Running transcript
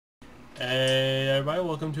Hey everybody,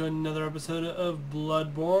 welcome to another episode of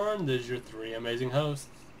Bloodborne. This is your three amazing hosts.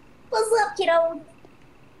 What's up, kiddo?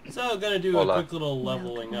 So, gonna do a quick little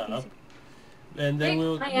leveling up. And then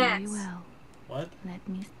we'll... My ass. What? Let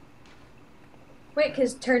me... Quick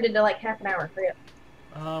has turned into like half an hour. Hurry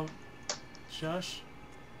up. Shush.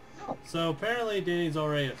 Oh. So, apparently Danny's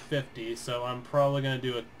already at 50, so I'm probably gonna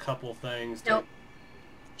do a couple things to... Nope.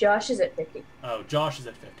 Josh is at 50. Oh, Josh is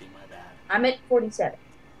at 50, my bad. I'm at 47.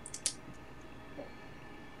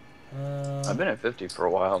 I've been at 50 for a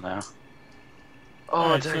while now.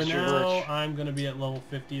 Oh, right, it's so extra now glitch. I'm gonna be at level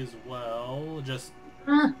 50 as well. Just...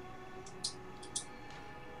 That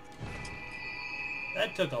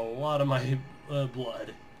took a lot of my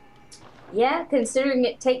blood. Yeah, considering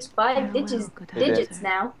it takes 5 digits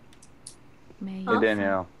now. Hey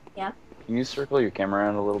Danielle. Yeah? Can you circle your camera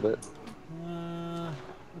around a little bit?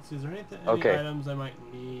 Let's see, is there any Okay. items I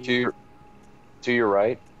might need? To your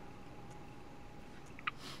right.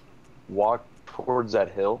 Walk towards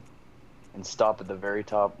that hill and stop at the very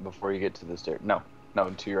top before you get to the stairs. No,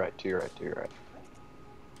 to your right, to your right, to your right.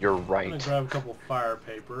 You're right. I'm gonna grab a couple fire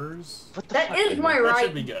papers. What the That fuck is my That right.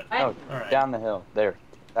 should be good. No, Alright. down the hill. There.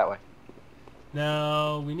 That way.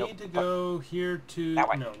 Now, we need Nope. to go here to... That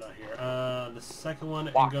way. No, not here. The second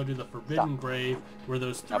one, Walk. and go to the Forbidden Grave, where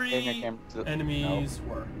those Now pay your 3 camera to the- enemies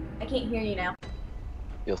were. I can't hear you now.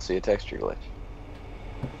 You'll see a texture glitch.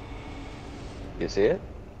 You see it?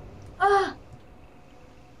 Ah!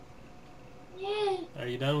 Yeah! Are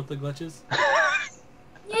you done with the glitches?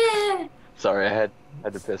 Yeah! Sorry, I had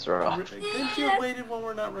to piss her off. Couldn't you have waited when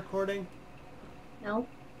we're not recording? No.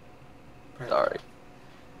 Sorry.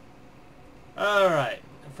 Alright,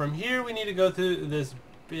 from here we need to go through this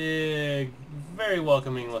big, very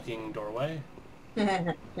welcoming looking doorway.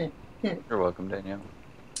 You're welcome, Danielle.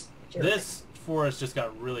 Sure. This forest just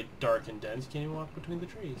got really dark and dense. You can't even walk between the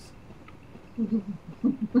trees.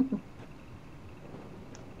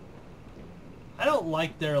 I don't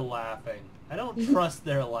like their laughing. I don't trust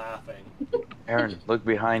their laughing. Aaron, look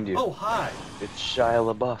behind you. Oh, hi! It's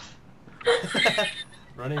Shia LaBeouf.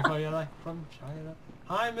 Running for your life from China.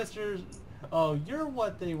 Hi, Mr. Oh, you're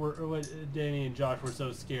what Danny and Josh were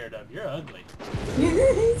so scared of. You're ugly.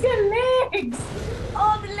 He's got legs!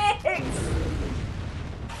 All the legs!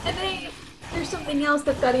 And then there's something else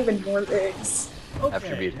that's got even more legs. Okay. After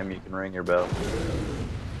you beat him, you can ring your bell.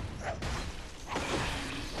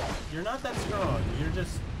 You're not that strong. You're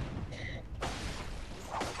just...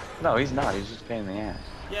 No, he's not. He's just a pain in the ass.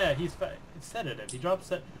 Yeah, it's sedative. He drops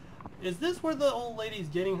set. Is this where the old lady's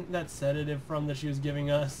getting that sedative from that she was giving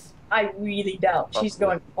us? I really doubt she's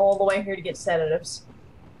going all the way here to get sedatives.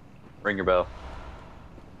 Ring your bell.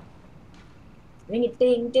 Ring it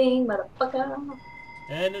ding ding, motherfucker.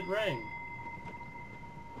 And it rang.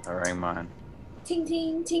 I rang mine. Ting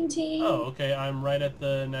ting ting ting. Oh, okay. I'm right at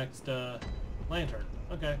the next lantern.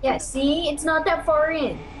 Okay. Yeah, see? It's not that far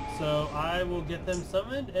in. So I will get them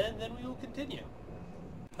summoned, and then we will continue.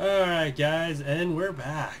 Alright, guys, and we're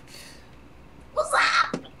back. What's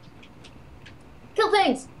up? Kill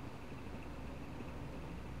things.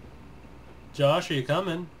 Josh, are you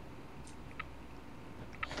coming?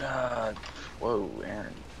 Whoa,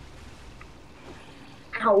 Aaron.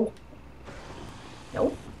 Ow.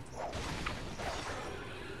 Nope.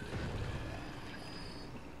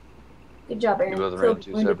 Good job, Aaron. You both Kill ran the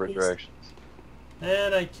two wounded separate beast. directions.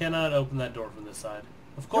 And I cannot open that door from this side.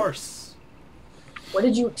 Of course. What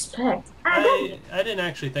did you expect? I didn't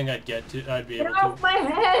actually think I'd be Get able off to. my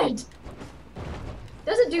head!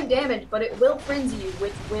 Doesn't do damage, but it will frenzy you,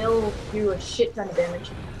 which will do a shit ton of damage.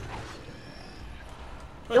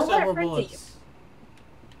 Twist Don't let it over frenzy bullets.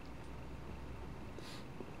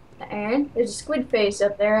 Aaron, there's a squid face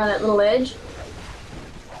up there on that little edge.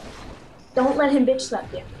 Don't let him bitch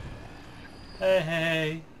slap you.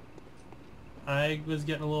 Hey. I was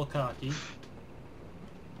getting a little cocky.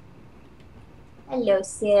 Hello,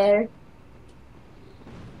 sir.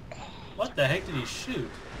 What the heck did he shoot?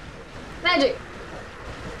 Magic!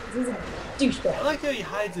 He's a I douchebag. like how he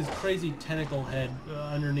hides his crazy tentacle head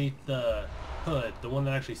underneath the hood, the one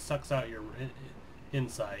that actually sucks out your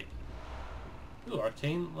insight. Ooh,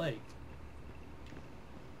 arcane lake.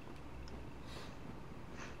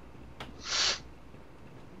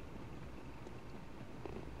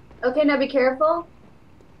 Okay, now be careful.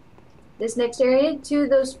 This next area, 2 of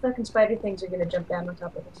those fucking spider things are gonna jump down on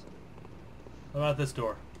top of us. How about this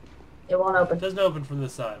door? It won't It open. doesn't open from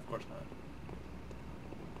this side, of course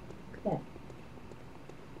not. Okay.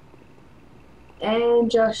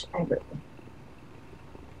 And Josh aggro.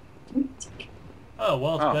 Oh,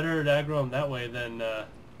 well, it's Oh. better to aggro him that way than,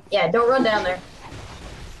 Yeah, don't run down there.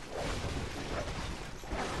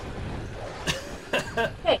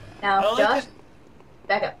 Hey, now, I like Josh, it.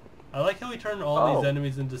 back up. I like how we turned all these Oh.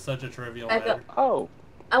 enemies into such a trivial Back matter. up. Oh.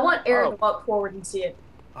 I want Aaron Oh. to walk forward and see it.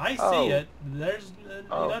 I see Oh. it. There's you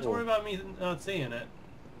don't have to Oh. worry about me not seeing it.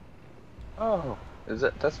 Oh.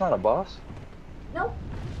 That's not a boss? Nope.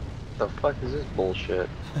 The fuck is this bullshit?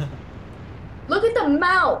 Look at the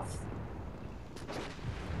mouth.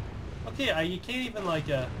 Okay, you can't even like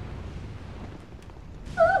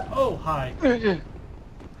Oh, hi. Ugh.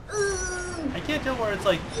 I can't tell where it's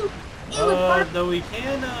like. Ew, it's barf. Though we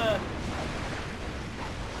can.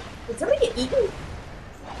 Did somebody get eaten?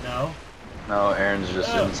 No, No, Aaron's just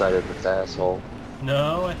Oh. inside of its asshole.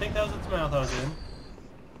 no. I think that was its mouth I was in.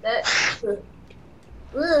 That.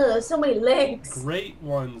 Ugh, so many legs. Great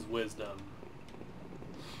one's wisdom.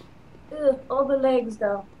 Ugh, all the legs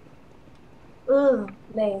though. Ugh,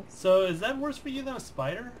 legs. So is that worse for you than a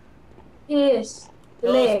spider? Yes, the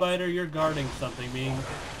Hello, legs. spider. You're guarding something. Being.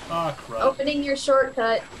 Ah, crud. Opening your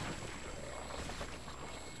shortcut.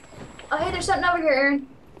 Oh, hey, there's something over here, Aaron.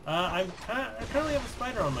 I currently have a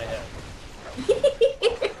spider on my head.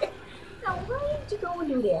 Now, why did you go and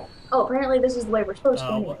do that? Oh, apparently this is the way we're supposed to.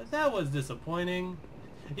 Well, Anyway. that was disappointing.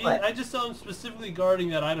 What? I just saw him specifically guarding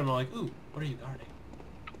that item. I'm like, ooh, what are you guarding?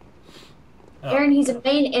 Oh. Aaron, he's a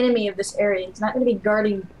main enemy of this area. He's not going to be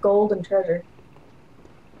guarding gold and treasure.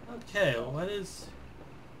 Okay, what is...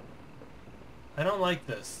 I don't like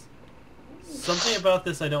this. Something about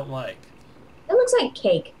this I don't like. It looks like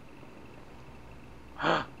cake.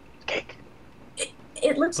 Cake.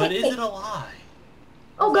 It looks But like is cake. it a lie?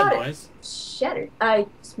 Oh, What's got that it. noise? Shattered. I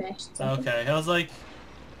smashed something. Okay, I was like...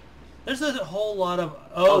 There's a whole lot of...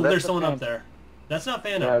 Oh, that's there's a someone up phantom. there. That's not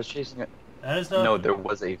Phantom. Yeah, I was chasing it. That is not... No, there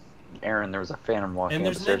was a... Aaron, there was a phantom walking And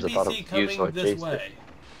up there's the an stairs. I thought it NPC was you, coming so I this chased way. it.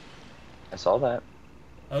 I saw that.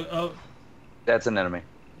 Oh, That's an enemy.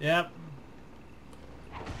 yep.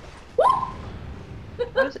 What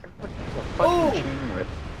is everybody so fucking Oh! shooting with?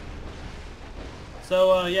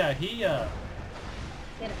 So, yeah, he, Get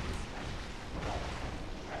it.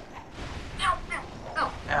 Ow, ow,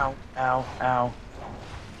 ow. Ow, ow, ow.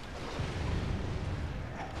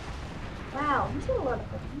 Wow, he's got a lot of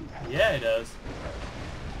things. Yeah, he does.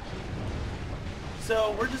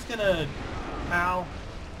 So, we're just gonna... Ow.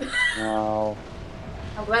 No.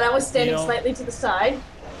 I'm glad I was standing Deal. slightly to the side.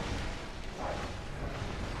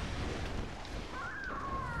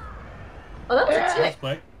 Oh, that was a That's chick.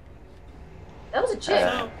 quick. That was a chick.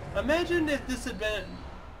 So, imagine if this had been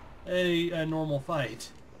a normal fight.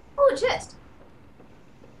 Oh, a chest.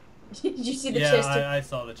 Did you see the Yeah, chest? I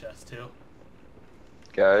saw the chest too.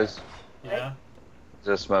 Guys, Yeah.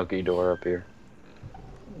 there's a smoky door up here.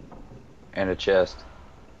 And a chest.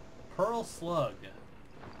 Pearl slug.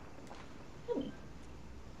 Ooh,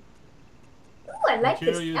 I like this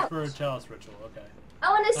Material used couch. for a chalice ritual. Okay. I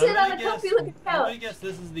want to sit on a comfy looking I'm gonna couch. guess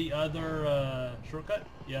this is the other shortcut.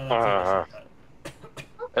 Yeah, that's the other shortcut.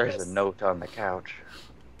 There's a note on the couch.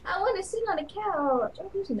 I want to sit on a couch. Oh,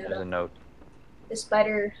 there's a note. There's a note. The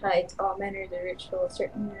spider hides all manner of the ritual,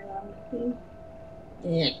 certainly around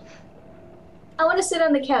the I want to sit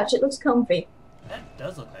on the couch. It looks comfy. That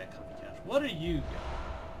does look like a comfy couch. What are you?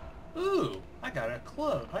 Ooh, I got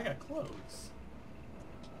clothes. I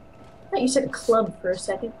thought you said club for a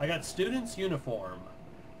second. I got student's uniform.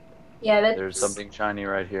 Yeah, that's... There's something shiny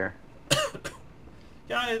right here.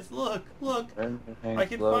 Guys, look. I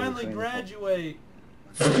can finally graduate.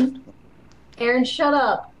 Aaron, shut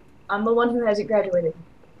up. I'm the one who hasn't graduated.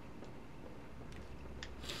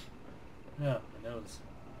 Yeah, my nose.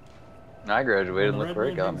 I graduated. When the Look red where it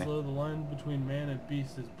moon got hangs me. low, the line between man and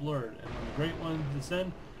beast is blurred, and when the great ones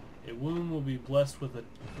descend, a womb will be blessed with a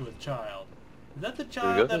child. Is that the Do we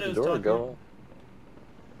child go that through is the door or talking? go?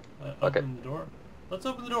 Okay. Open the door. Let's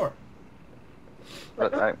open the door.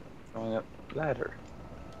 But I'm going up ladder.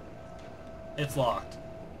 It's locked.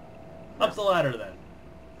 Up the ladder then.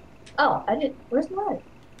 Oh, I didn't... Where's the ladder?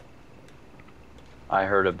 I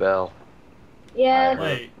heard a bell. Yeah,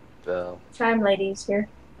 Wait. Bell. chime ladies here.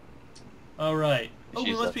 All right. Oh, we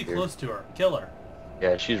She's must up be here. close to her. Kill her.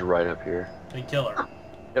 Yeah, she's right up here. And kill her.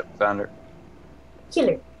 Yep, found her.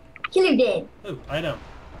 Killer. Killer dead. Ooh, item.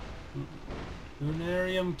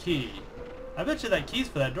 Lunarium key. I bet you that key's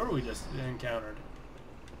for that door we just encountered.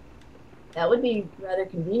 That would be rather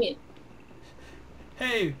convenient.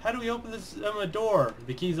 Hey, how do we open this door?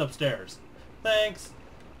 The key's upstairs. Thanks.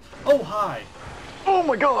 Oh, hi. Oh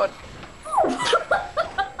my god!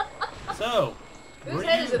 So, Whose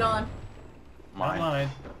head is it on? Not mine.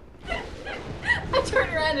 I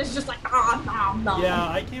turned around and it's just like, ah, nom, nom. Yeah,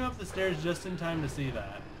 I came up the stairs just in time to see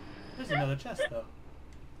that. There's another chest, though.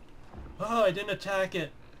 Oh, I didn't attack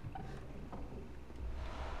it.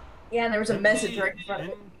 Yeah, and there was a message right in front of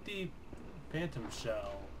it. Empty phantom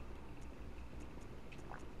shell.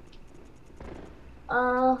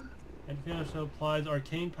 And phantom shell applies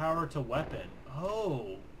arcane power to weapon.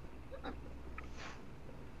 Oh.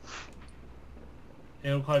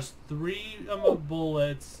 It'll cost 3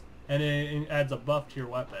 bullets, and it adds a buff to your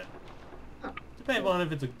weapon. Depending on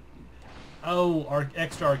if it's a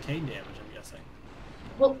extra arcane damage, I'm guessing.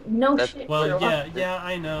 Well, no shit. Well, yeah,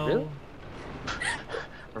 I know.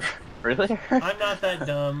 Really? I'm not that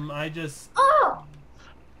dumb. I just. Oh,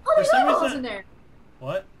 there's For some eyeballs reason- in there.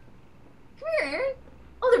 What? Come here, Aaron.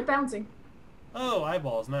 Oh, they're bouncing. Oh,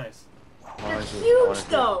 eyeballs, nice. They're huge,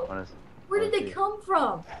 though. Where did they come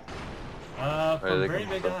from? From very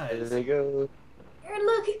big eyes. There they go. Aaron,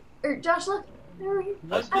 look. Or Josh, look.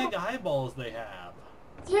 What big eyeballs they have.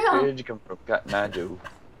 Yeah. Where did you come from? Got Naju.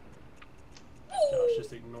 Josh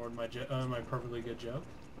just ignored my my perfectly good joke.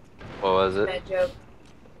 What was it? Bad joke.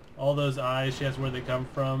 All those eyes, she asked where they come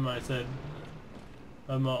from. I said,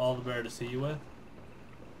 I'm all the better to see you with.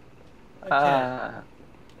 Okay.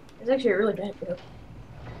 It's actually a really bad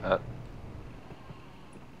joke.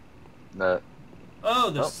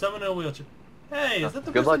 Oh, there's someone in a wheelchair. Hey, is that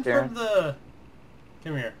the Good person luck, Aaron. from the...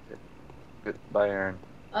 Come here. Goodbye, Aaron.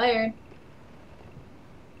 Hi, Aaron.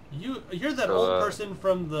 You're that old person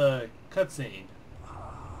from the cutscene.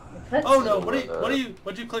 That's Oh no!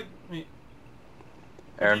 What'd you click me?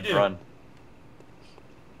 Aaron, you do? run.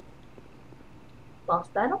 Boss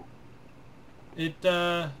battle? It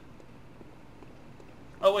Oh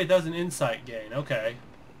wait, that was an insight gain. Okay.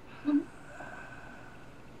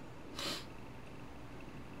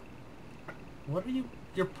 What are you?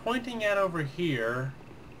 You're pointing at over here.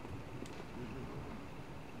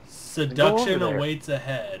 Seduction over there. awaits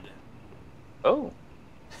ahead. Oh.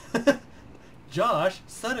 Josh,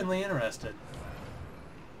 suddenly interested.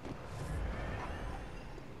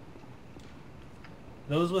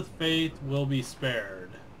 Those with faith will be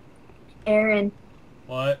spared. Aaron,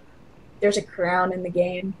 What? there's a crown in the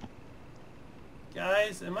game.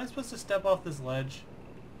 Guys, am I supposed to step off this ledge?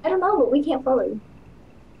 I don't know, but we can't follow you.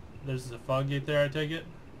 There's a fog gate there, I take it?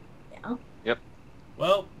 Yeah. Yep.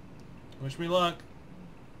 Well, wish me luck.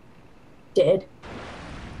 Dead.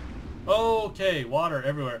 Okay, water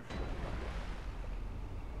everywhere.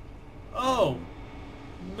 Oh!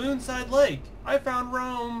 Moonside Lake! I found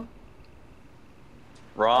Rome!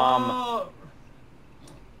 Oh.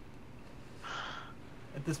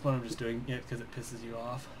 At this point I'm just doing it because it pisses you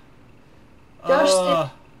off. Josh,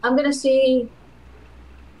 I'm gonna see...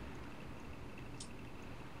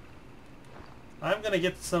 I'm gonna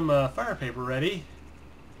get some fire paper ready.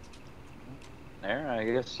 Aaron, I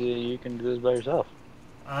guess you can do this by yourself.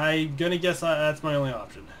 I'm gonna guess that's my only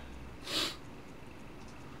option.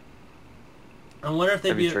 I wonder if they'd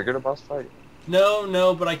Have be... you triggered a boss fight?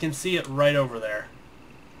 No, but I can see it right over there.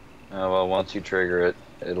 Oh, well, once you trigger it,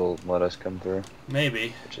 it'll let us come through.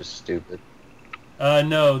 Maybe. Which is stupid.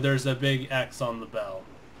 No, there's a big X on the bell.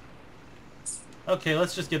 Okay,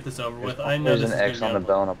 let's just get this over with. I know There's this an is X gonna on the be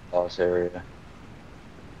bell in a boss area.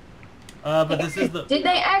 but this is the... Did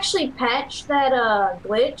they actually patch that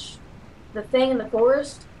glitch? The thing in the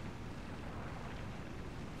forest?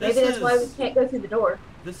 Maybe that's why we can't go through the door.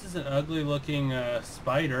 This is an ugly looking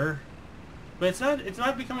spider. But it's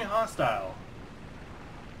not becoming hostile.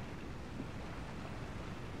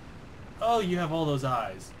 Oh, you have all those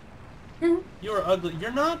eyes. You're ugly.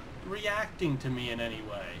 You're not reacting to me in any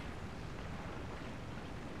way.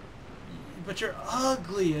 But you're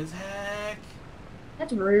ugly as heck.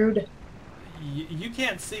 That's rude. You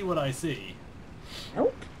can't see what I see.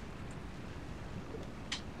 Nope.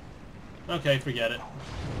 Okay, forget it.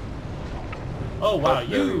 Oh wow,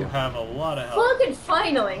 you have a lot of health. Fucking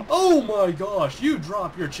finally! Oh my gosh, you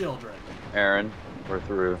drop your children. Aaron, we're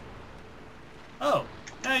through. Oh,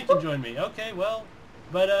 now you can join me. Okay, well,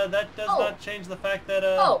 but that does not change the fact that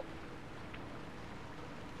Oh.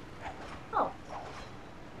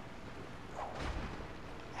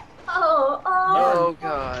 Oh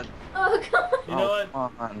god. Oh god. You know what?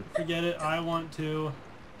 Come on. Forget it. I want to.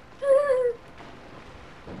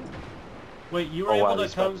 Wait, you were wow, able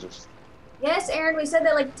to come. Yes, Aaron, we said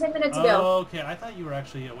that like 10 minutes ago. Oh, okay. I thought you were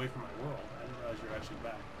actually away from my world. I didn't realize you were actually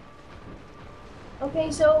back.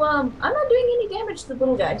 Okay, so I'm not doing any damage to the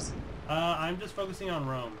little guys. I'm just focusing on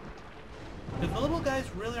Rome. Because the little guys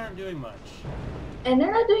really aren't doing much. And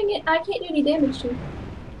they're not doing it. I can't do any damage to them.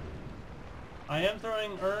 I am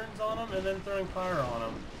throwing urns on them and then throwing fire on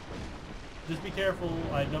them. Just be careful.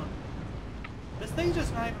 I don't. This thing's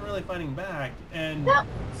just not even really fighting back, and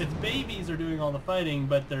its babies are doing all the fighting,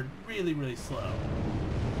 but they're really, really slow.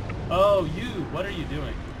 Oh, you! What are you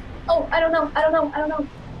doing? Oh, I don't know.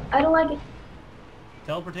 I don't like it.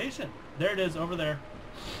 Teleportation. There it is, over there.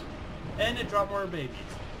 And it dropped more babies.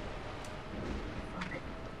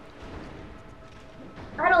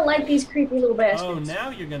 I don't like these creepy little bastards. Oh, now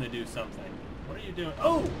you're gonna do something. What are you doing?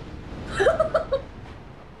 Oh!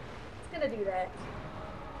 It's gonna do that.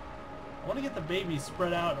 I want to get the baby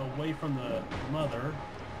spread out away from the mother.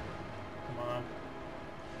 Come on.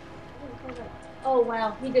 Oh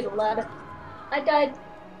wow, he did a lot of... I died.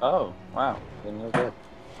 Oh, wow. Didn't know that.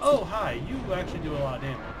 Oh, hi. You actually do a lot of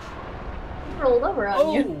damage. He rolled over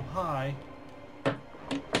on you. Oh, hi.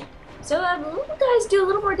 So little guys do a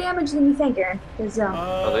little more damage than you think, Aaron. Cause,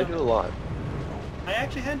 Oh, they do a lot. I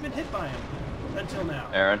actually hadn't been hit by him until now.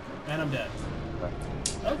 Aaron. And I'm dead.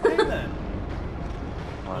 Okay then.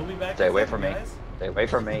 We'll be back. Stay in a away second, from me. guys. Stay away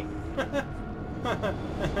from me.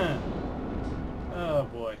 Oh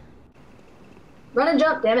boy. run and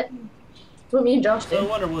jump, damn it. That's what me and Josh So I did.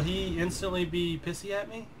 wonder, will he instantly be pissy at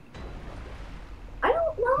me? I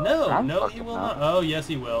don't know. No, I'm no, he fucking will not. not. Oh, yes,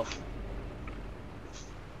 he will.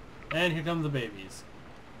 And here come the babies.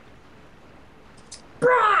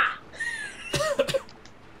 Brah!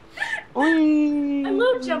 Whee! I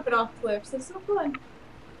love jumping off cliffs. They're so fun.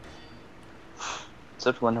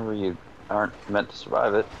 Except whenever you aren't meant to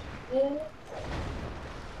survive it. Yeah.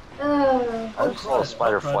 I just saw a crud.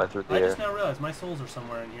 spider Oh, crud. fly through the I air. just now realized my souls are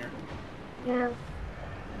somewhere in here. Yeah.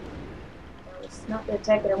 That was not the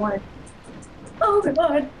attack that I wanted. Oh my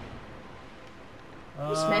god.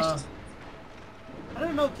 You smashed. I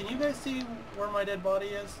don't know, can you guys see where my dead body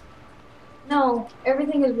is? No,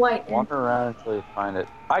 everything is white. And Wander around until you find it.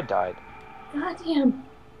 I died. goddamn.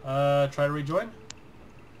 Try to rejoin?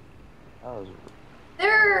 That was...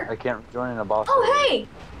 There. I can't join in a boss. Oh hey!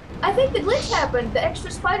 I think the glitch happened. The extra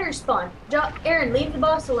spiders spawned. Aaron, leave the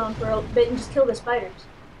boss alone for a bit and just kill the spiders.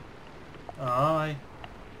 Aye.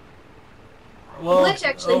 Well, glitch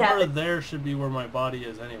actually over happened. there should be where my body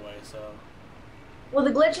is anyway, so... Well,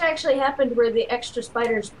 the glitch actually happened where the extra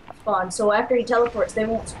spiders spawn, so after he teleports, they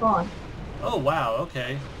won't spawn. Oh, wow,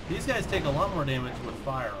 okay. These guys take a lot more damage with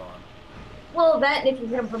fire on. Well, that and if you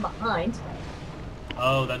hit them from behind.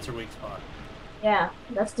 Oh, that's her weak spot. Yeah,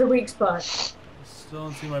 that's the weak spot. Still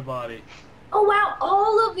don't see my body. Oh wow,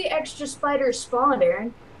 all of the extra spiders spawned,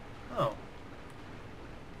 Aaron. Oh.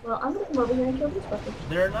 Well, I'm gonna come over here and kill these fuckers.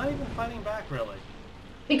 They're not even fighting back, really.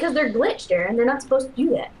 Because they're glitched, Aaron. They're not supposed to do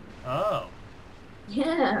that. Oh.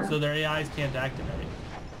 Yeah. So their AIs can't activate.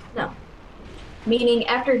 No. Meaning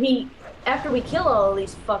after we kill all of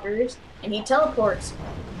these fuckers and he teleports,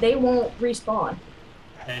 they won't respawn.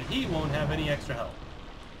 And he won't have any extra health.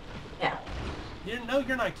 Yeah.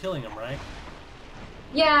 You're not killing him, right?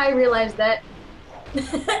 Yeah, I realized that.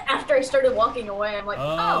 After I started walking away, I'm like,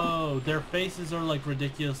 oh. Their faces are like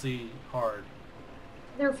ridiculously hard.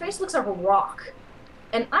 Their face looks like a rock.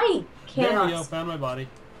 And I cannot. There we go, found my body.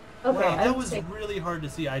 Okay, Wow, I that would was say... really hard to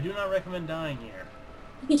see. I do not recommend dying here.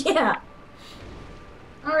 Yeah.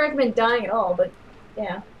 I don't recommend dying at all, but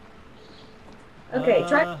yeah. Okay,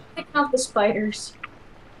 try picking off the spiders.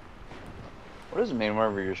 What does it mean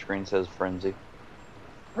whenever your screen says frenzy?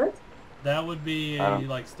 What? That would be a,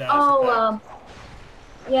 like, status Oh, effect.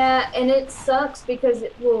 yeah, and it sucks because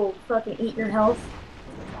it will fucking eat your health.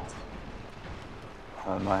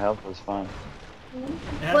 My health was fine.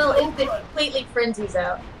 Yeah, Well, oh, if it crud. completely frenzies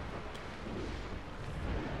out.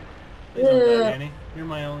 Please don't die, Ugh. Annie. You're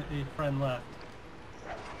my only friend left.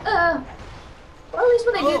 Well, at least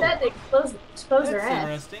when they do Oh. that, they expose their That's ass.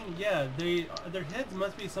 interesting. Yeah, their heads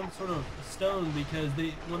must be some sort of stone because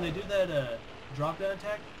when they do that drop down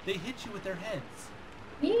attack, they hit you with their heads.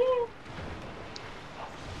 Yeah.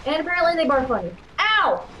 And apparently they barf on you.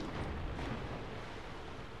 Ow!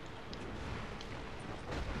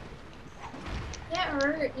 That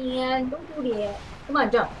hurt, Ian. Don't do that. Come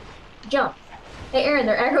on, jump. Jump. Hey, Aaron,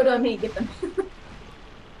 they're aggroed on me. Get them.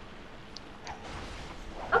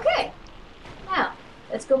 Okay. Now,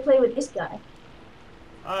 let's go play with this guy.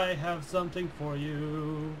 I have something for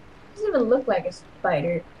you. Doesn't even look like a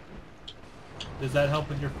spider. Does that help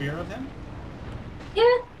with your fear of him?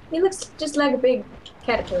 Yeah, he looks just like a big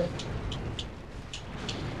caterpillar.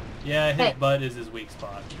 Yeah, his Hey. butt is his weak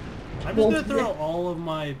spot. I'm just Well, gonna throw all of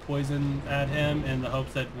my poison at him in the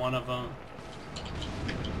hopes that one of them...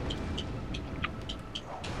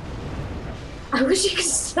 I wish you could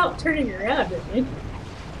stop turning around at me.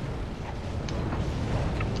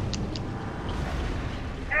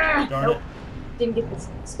 Ah, Darn nope. it. Didn't get this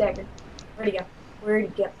stagger. Where'd he go? Where'd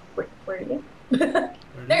he go? Where'd he go? Where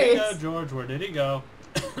did There he he go, is. George? Where did he go?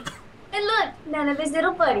 And look, none of his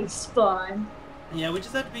little buddies spawn. Yeah, we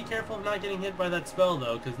just have to be careful of not getting hit by that spell,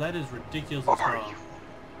 though, because that is ridiculously strong.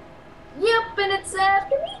 Yep, and it's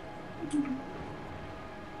after me.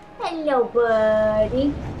 Hello,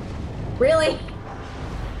 buddy. Really?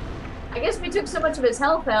 I guess we took so much of his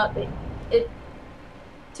health out that it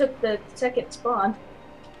took the second spawn.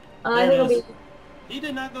 I think it'll be... He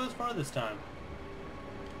did not go as far this time.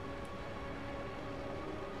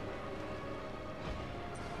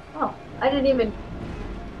 Oh, I didn't even...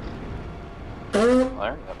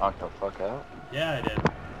 Larry got knocked the fuck out. Yeah, I did.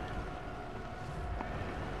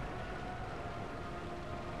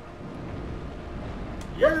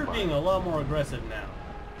 You're being a lot more aggressive now.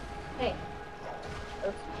 Hey.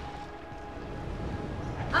 Oops.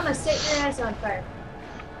 I'm gonna set your ass on fire.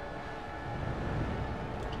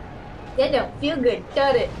 That don't feel good,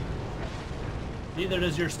 does it? Neither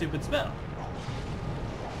does your stupid spell.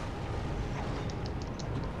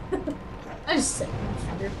 I just set my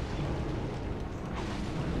fire.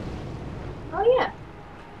 Oh yeah.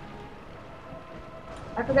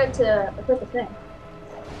 I forgot to equip the thing.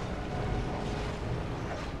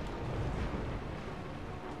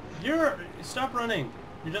 Stop running.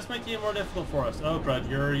 You're just making it more difficult for us. Oh, crud,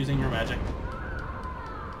 you're using your magic.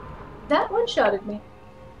 That one-shotted me.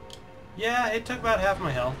 Yeah, it took about half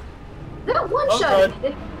my health. That one-shotted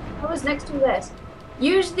me. I was next to this.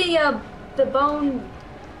 Use the bone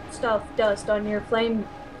stuff dust on your flame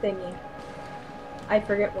thingy. I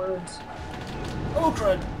forget words. Oh,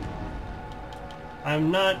 crud.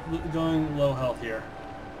 I'm not going low health here.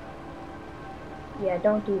 Yeah,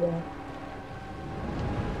 don't do that.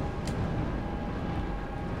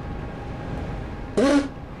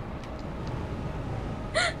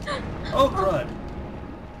 Oh, crud.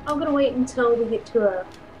 I'm gonna wait until we get to a...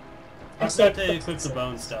 I've got to equip the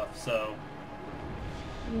bone stuff, so...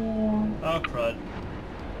 Yeah. Oh, crud.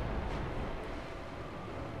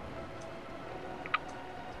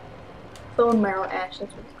 Bone marrow ash,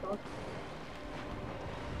 that's what it's called.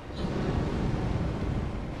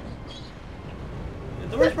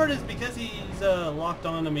 The worst part is because he's locked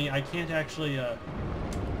onto me, I can't actually...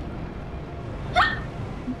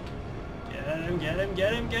 Get him,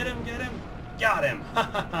 get him, get him, get him! Got him! Ha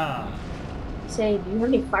ha ha! Say, do you have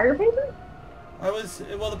any fire paper?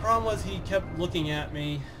 Well, the problem was he kept looking at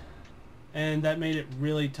me, and that made it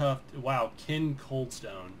really tough. Wow, Kin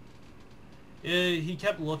Coldstone. He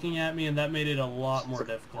kept looking at me, and that made it a lot more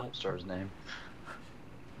difficult. Star's name.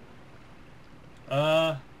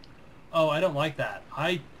 Oh, I don't like that.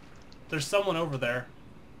 There's someone over there.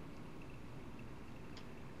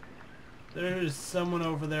 There's someone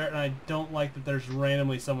over there, and I don't like that there's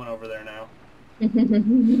randomly someone over there now.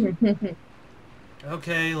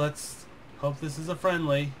 Okay, let's hope this is a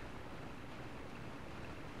friendly.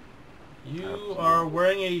 You are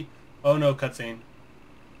wearing a... Oh no, cutscene.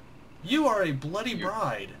 You are a bloody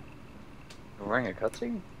bride. You're wearing a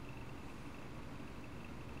cutscene?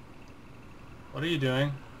 What are you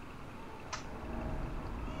doing?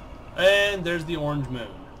 And there's the orange moon.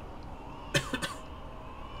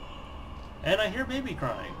 And I hear baby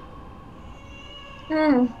crying.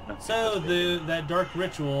 So that dark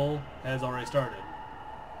ritual has already started.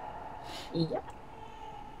 Yep.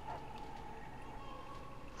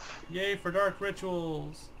 Yay for dark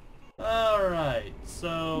rituals. Alright,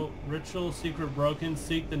 so ritual secret broken,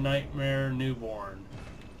 seek the nightmare newborn.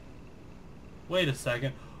 Wait a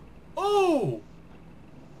second. Oh!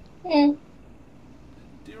 Hmm.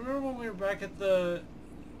 Do you remember when we were back at the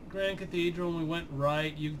Grand Cathedral and we went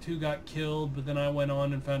right? You two got killed, but then I went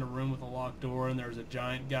on and found a room with a locked door and there was a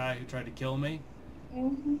giant guy who tried to kill me.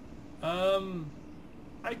 Mm-hmm.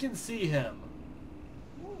 I can see him.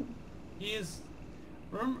 He is...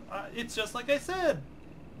 Remember, it's just like I said.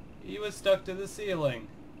 He was stuck to the ceiling.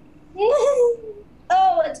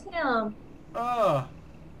 Oh, it's him. And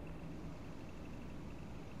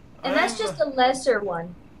that's just a lesser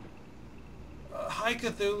one. Hi,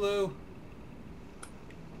 Cthulhu.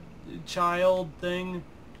 Child thing.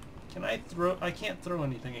 Can I throw... I can't throw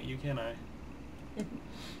anything at you, can I?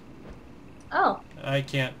 Oh. I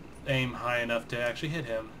can't aim high enough to actually hit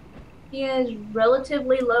him. He has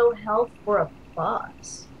relatively low health for a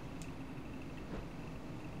boss.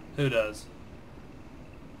 Who does?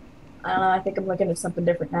 I don't know, I think I'm looking at something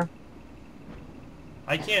different now.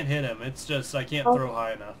 I can't hit him. It's just I can't throw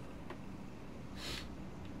high enough.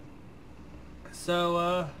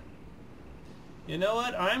 So, you know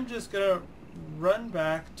what? I'm just gonna run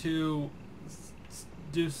back to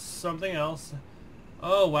do something else.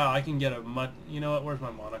 Oh wow, I can get a you know what? Where's my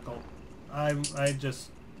monocle? I need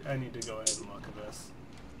to go ahead and look at this.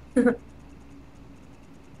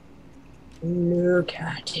 Look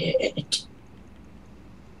at it.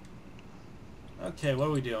 Okay, what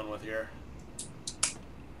are we dealing with here?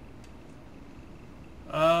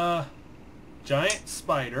 Giant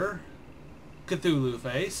spider, Cthulhu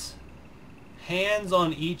face, hands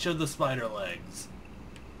on each of the spider legs.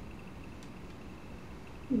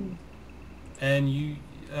 And you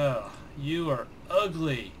are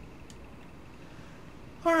ugly.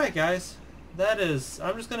 Alright guys, that is,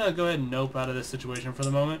 I'm just gonna go ahead and nope out of this situation for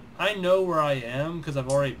the moment. I know where I am because I've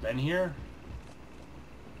already been here.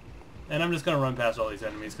 And I'm just gonna run past all these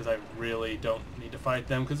enemies because I really don't need to fight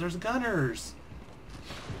them because there's gunners.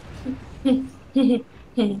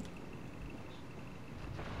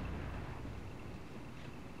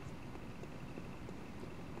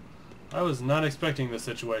 I was not expecting this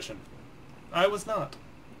situation. I was not.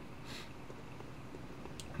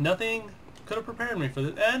 Nothing could have prepared me for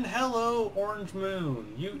this. And hello, Orange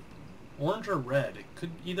Moon. You, orange or red? It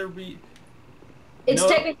could either be. It's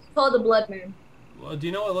technically called the Blood Moon. Well, do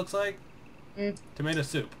you know what it looks like? Tomato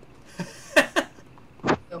soup.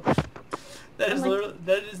 Oh. That is literally,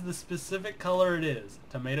 that is the specific color it is.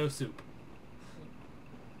 Tomato soup.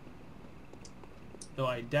 Though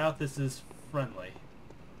I doubt this is friendly.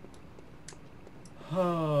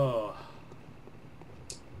 Oh.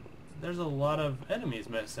 There's a lot of enemies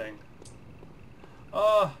missing.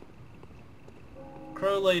 Oh.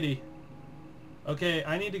 Crow Lady. Okay,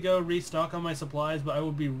 I need to go restock on my supplies, but I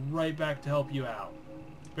will be right back to help you out.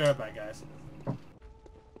 Be right back, guys.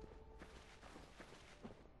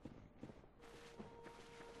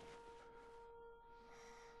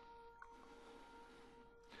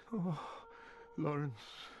 Oh, Lawrence,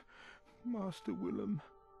 Master Willem,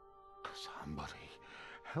 somebody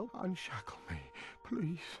help unshackle me,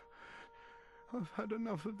 please. I've had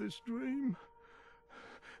enough of this dream.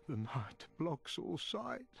 The night blocks all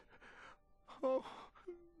sight. Oh.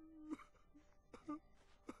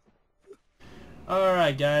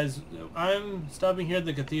 Alright guys, I'm stopping here at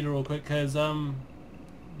the cathedral real quick because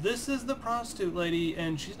this is the prostitute lady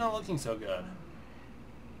and she's not looking so good.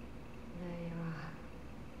 There you are.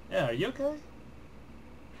 Yeah, are you okay?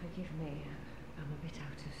 Forgive me, I'm a bit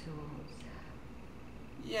out of sorts.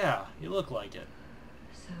 Yeah, you look like it.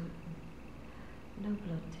 So, no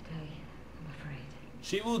blood today, I'm afraid.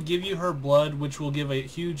 She will give you her blood, which will give a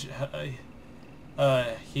huge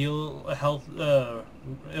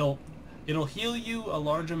it'll heal you a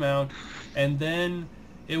large amount, and then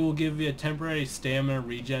it will give you a temporary stamina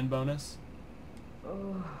regen bonus.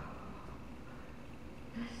 Oh,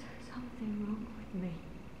 there's something wrong with me.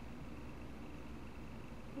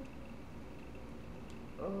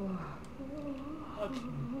 Oh. Okay.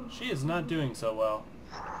 She is not doing so well.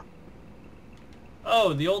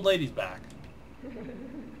 Oh, the old lady's back.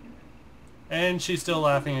 And she's still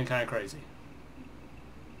laughing and kind of crazy.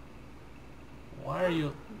 Why are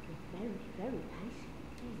you... Very, very patient.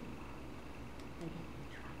 They get in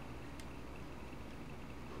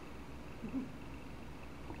trouble.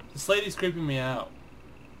 This lady's creeping me out.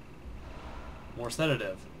 More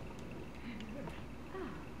sedative.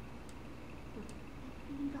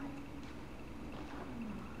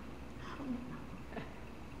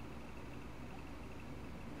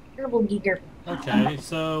 Terrible geeker. Okay,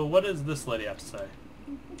 so what does this lady have to say?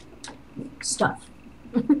 Stuff.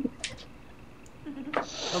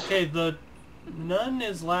 Okay, the nun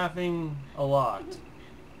is laughing a lot.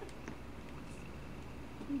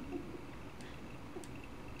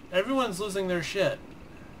 Everyone's losing their shit.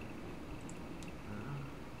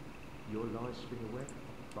 Your light's been away.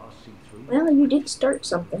 I see through. Well, you did start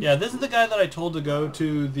something. Yeah, this is the guy that I told to go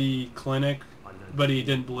to the clinic, but he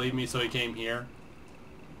didn't believe me, so he came here.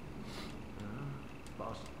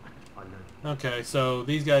 I know. Okay, so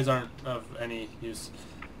these guys aren't of any use.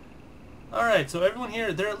 Alright, so everyone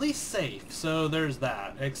here, they're at least safe, so there's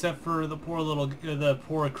that. Except for the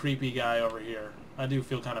poor creepy guy over here. I do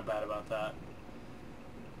feel kind of bad about that.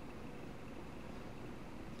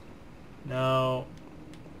 No.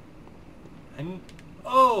 And,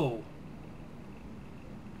 oh!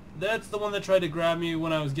 That's the one that tried to grab me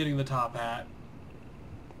when I was getting the top hat.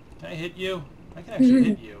 Can I hit you? I can actually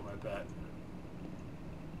hit you, I bet.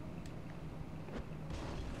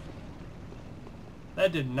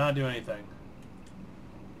 That did not do anything.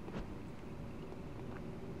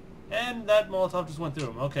 And that Molotov just went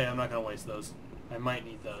through him. Okay, I'm not going to waste those. I might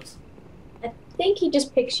need those. I think he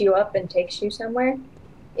just picks you up and takes you somewhere.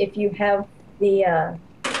 If you have the,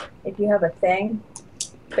 if you have a thing.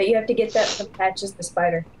 But you have to get that from Patches the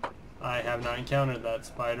spider. I have not encountered that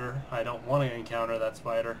spider. I don't want to encounter that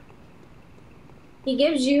spider. He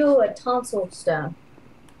gives you a tonsil stone.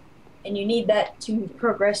 And you need that to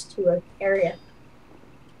progress to an area.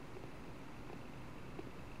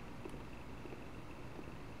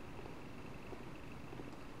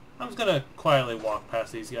 I'm just gonna quietly walk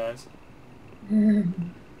past these guys.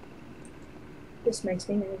 This makes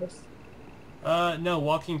me nervous. No,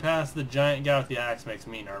 walking past the giant guy with the axe makes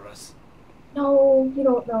me nervous. No, you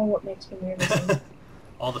don't know what makes me nervous.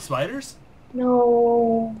 All the spiders?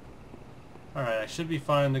 No. Alright, I should be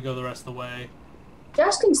fine to go the rest of the way.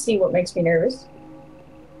 Josh can see what makes me nervous.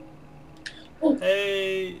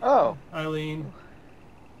 Hey, Oh. Eileen.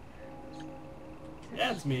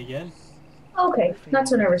 Yeah, it's me again. Okay, not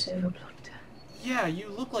so nervous anymore. Yeah, you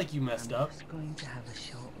look like you messed up. I'm just going to have a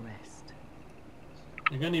short rest.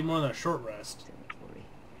 You're gonna need more than a short rest. Don't worry.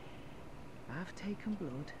 I've taken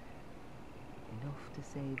blood. Enough to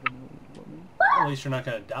save an old woman. At least you're not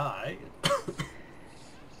gonna die.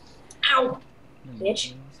 Ow! No more Bitch.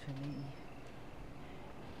 dreams for me.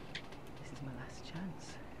 This is my last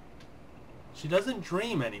chance. She doesn't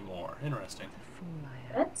dream anymore. Interesting. What a fool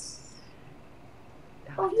I am. That's...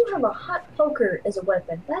 Oh, you have a hot poker as a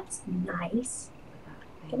weapon. That's nice.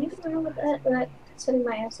 Can you get around with that without setting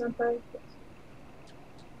my ass on fire?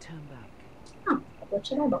 Turn back. Oh, what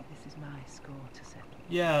should I do? This is my score to settle.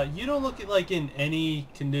 Yeah, you don't look like in any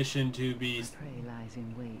condition to be... My prey lies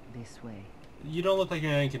in wait this way. You don't look like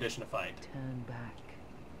you're in any condition to fight. Turn back.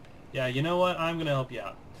 Yeah, you know what? I'm gonna help you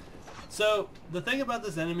out. So, the thing about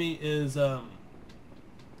this enemy is,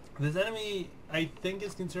 this enemy, I think,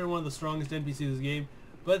 is considered one of the strongest NPCs in this game,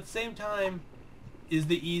 but at the same time, is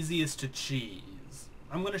the easiest to cheese.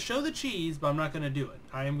 I'm gonna show the cheese, but I'm not gonna do it.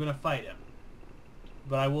 I am gonna fight him.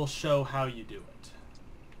 But I will show how you do it.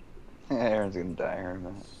 Aaron's gonna die here in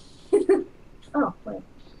a minute. Oh, wait.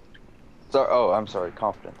 Sorry. Oh, I'm sorry.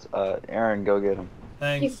 Confidence. Aaron, go get him.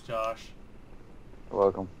 Thanks, Josh. You're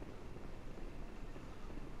welcome.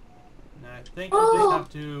 And I think you just have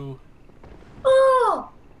to... Oh!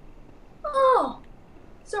 Oh!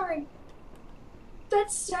 Sorry.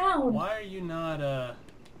 That sound. Why are you not,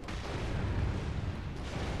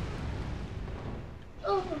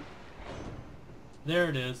 Oh. There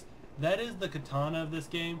it is. That is the katana of this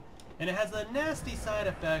game, and it has a nasty side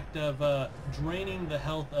effect of draining the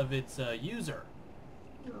health of its user.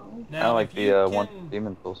 No. Now, Kind of like if you the can, one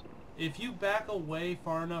demon tools. if you back away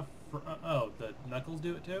far enough, oh, the knuckles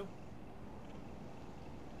do it too.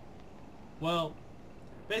 Well,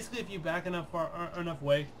 basically, if you back enough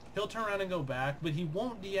away, he'll turn around and go back, but he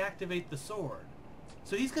won't deactivate the sword.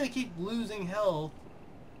 So he's gonna keep losing health.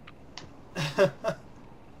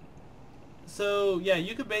 So, yeah,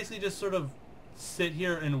 you could basically just sort of sit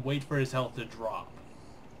here and wait for his health to drop.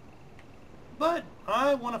 But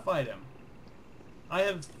I want to fight him. I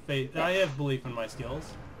have faith. I have belief in my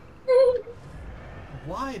skills.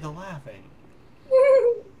 Why the laughing?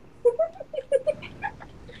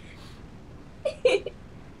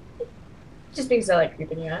 Just because I like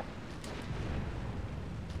creeping you out.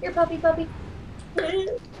 Here, puppy, puppy.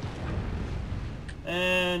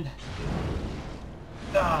 And...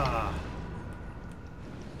 ah.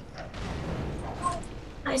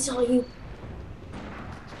 I saw you.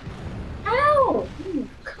 Ow! You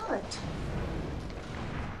cut.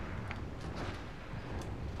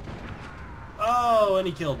 Oh, and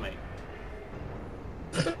he killed me.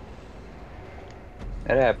 It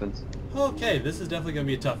happens. Okay, this is definitely going to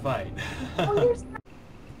be a tough fight.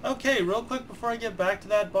 Okay, real quick before I get back to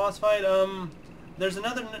that boss fight, there's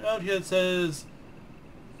another note here that says,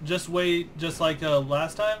 just wait, just like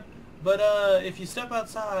last time. But if you step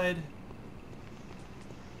outside,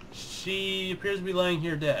 she appears to be laying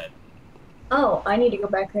here dead. Oh, I need to go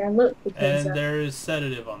back there and look because. And there is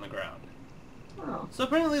sedative on the ground. Oh. So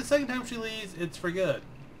apparently the second time she leaves, it's for good.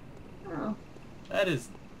 Oh. That is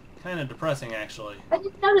kind of depressing, actually. I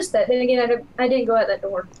didn't notice that. Then again, I didn't go out that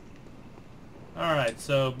door. Alright,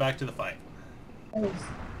 so back to the fight. That was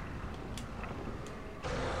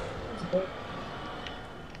good.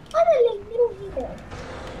 What a little hero.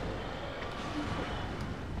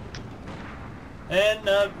 And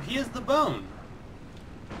he is the bone.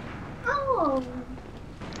 Oh.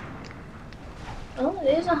 Oh,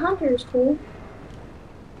 it is a hunter's tool.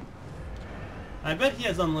 I bet he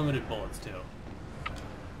has unlimited bullets, too.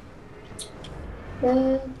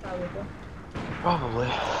 Probably. Probably.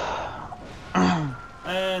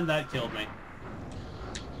 And that killed me.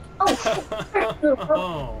 Oh.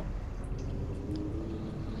 Oh.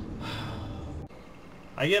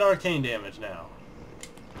 I get arcane damage now.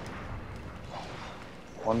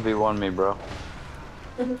 1v1 me, bro.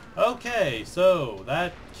 Okay, so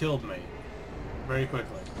that killed me very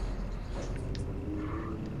quickly.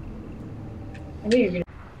 I knew you were gonna.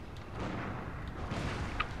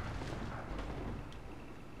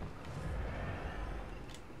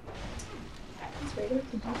 That's right,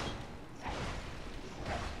 okay.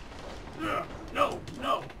 No,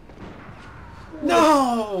 no.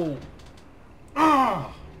 No!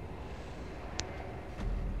 Ah!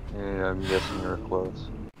 Yeah, I'm guessing you're close.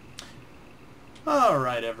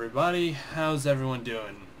 Alright everybody, how's everyone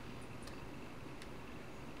doing?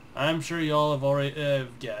 I'm sure y'all have already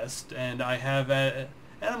guessed, and I have, and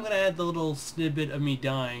I'm going to add the little snippet of me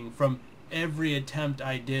dying from every attempt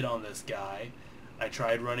I did on this guy. I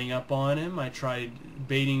tried running up on him, I tried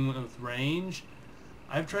baiting with range,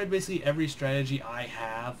 I've tried basically every strategy I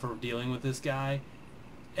have for dealing with this guy,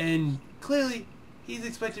 and clearly he's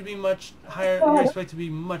expected to be much higher, you're expected to be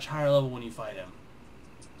much higher level when you fight him.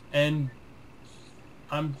 And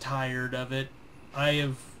I'm tired of it. I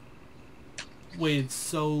have waited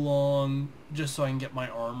so long just so I can get my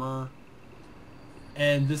armor.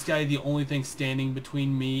 And this guy, the only thing standing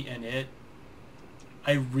between me and it,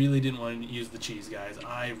 I really didn't want to use the cheese, guys.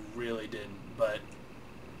 I really didn't. But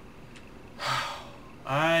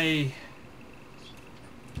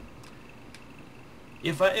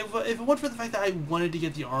if it weren't for the fact that I wanted to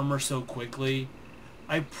get the armor so quickly,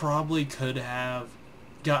 I probably could have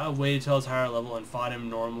waited till I was higher level and fought him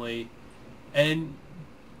normally, and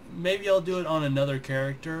maybe I'll do it on another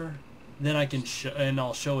character. Then I can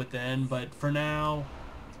I'll show it then. But for now,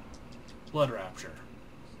 Blood Rapture.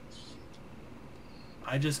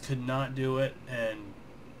 I just could not do it, and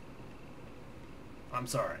I'm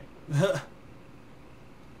sorry. It's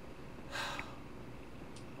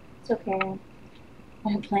okay. I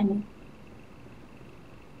don't blame you.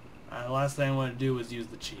 The last thing I wanted to do was use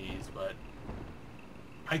the cheese, but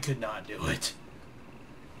I could not do it.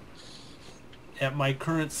 At my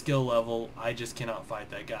current skill level, I just cannot fight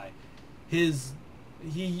that guy. He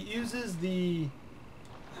uses the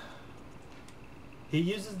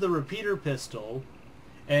repeater pistol,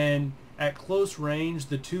 and at close range,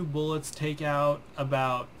 the 2 bullets take out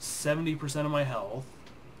about 70% of my health.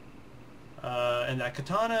 And that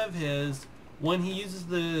katana of his, when he uses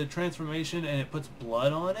the transformation and it puts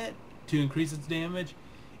blood on it to increase its damage,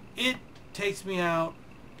 it takes me out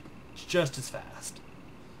just as fast.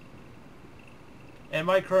 At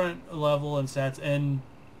my current level and stats, and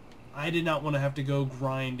I did not want to have to go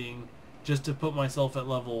grinding just to put myself at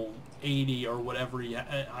level 80 or whatever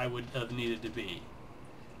I would have needed to be.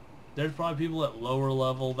 There's probably people at lower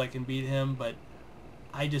level that can beat him, but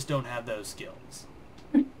I just don't have those skills.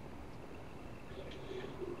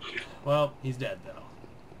 Well, he's dead though.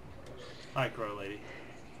 Hi, Crow Lady.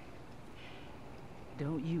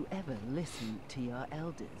 Don't you ever listen to your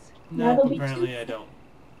elders? No, apparently I don't.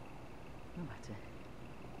 No matter.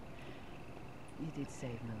 You did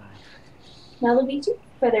save my life. Now there'll be 2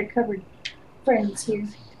 feather-covered friends here. I don't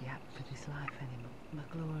seem to be apt for this life anymore. My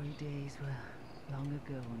glory days were long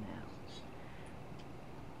ago now.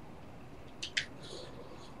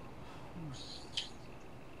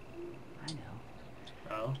 I know.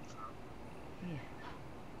 Oh? Here.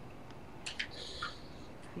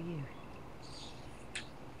 For you.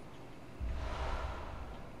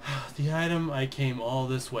 The item I came all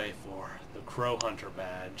this way for. The Crow Hunter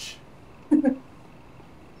badge. This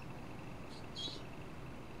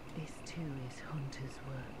too is hunter's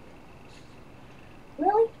work.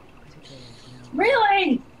 Really? But it bears no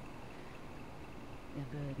Really? a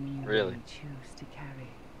burden you Really? may choose to carry.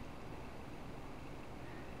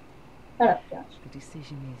 Shut up, Josh. The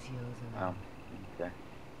decision is yours alone. Okay.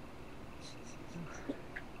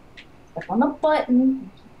 Step on the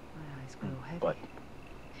button. My eyes grow heavy. What?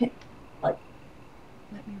 What?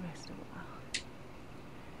 Let me rest a while.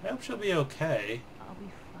 I hope she'll be okay. I'll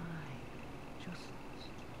be fine. Just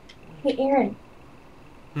Hey, wait. Aaron.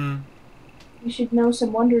 Hmm. You should know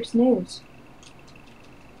some wondrous news.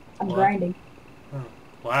 I'm What? grinding. Oh,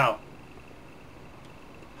 wow.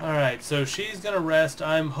 Alright, so she's gonna rest.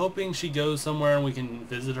 I'm hoping she goes somewhere and we can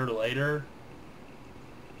visit her later.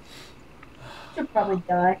 She'll probably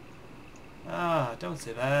die. Ah, don't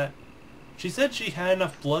say that. She said she had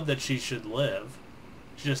enough blood that she should live.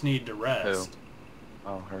 She just needed to rest.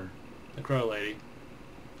 Oh, her. The Crow Lady.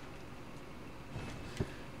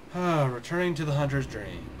 Ah, returning to the hunter's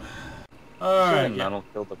dream. Alright, yeah. That'll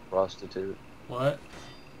kill the prostitute. What?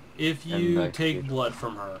 If And you that take kid. blood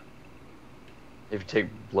from her. If you take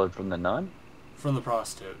blood from the nun? From the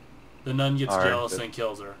prostitute. The nun gets Alright, jealous good. and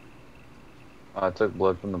kills her. I took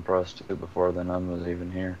blood from the prostitute before the nun was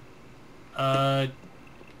even here.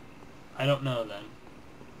 I don't know then.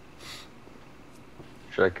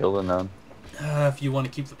 Should I kill the nun? If you want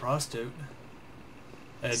to keep the prostitute.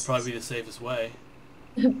 That'd probably be the safest way.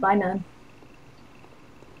 Bye, none.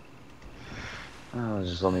 Oh,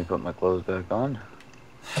 just let me put my clothes back on.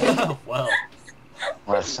 Well,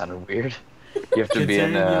 Well, that sounded weird. You have to be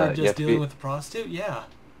in. considering you were You just have to dealing be. with the prostitute, yeah.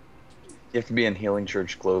 You have to be in healing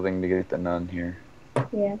church clothing to get the nun here.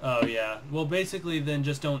 Yeah. Oh yeah. Well, basically, then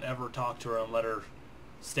just don't ever talk to her and let her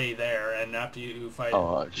stay there, and after you fight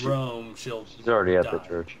Rome, she's already at die. the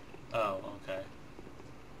church. Oh, okay.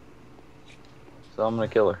 So I'm gonna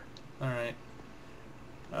kill her. Alright.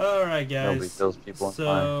 Alright, guys. Nobody kills people on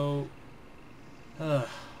so,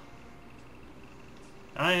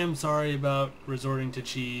 I am sorry about resorting to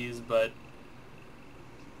cheese, but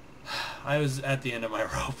I was at the end of my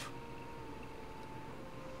rope.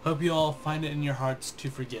 Hope you all find it in your hearts to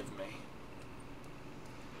forgive me.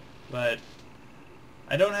 But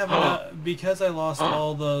I don't have enough, because I lost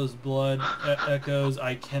all those blood echoes,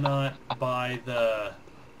 I cannot buy the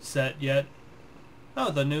set yet.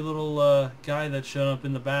 Oh, the new little guy that showed up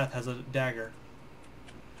in the bath has a dagger.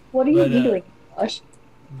 What are you doing, Josh?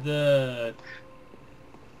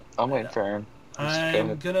 I'm waiting for Aaron.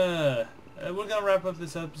 We're gonna wrap up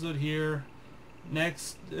this episode here.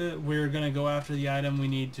 Next, we're gonna go after the item we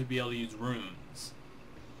need to be able to use runes.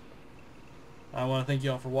 I want to thank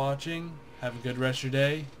you all for watching. Have a good rest of your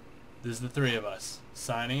day. This is the three of us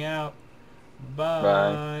signing out.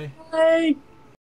 Bye. Bye.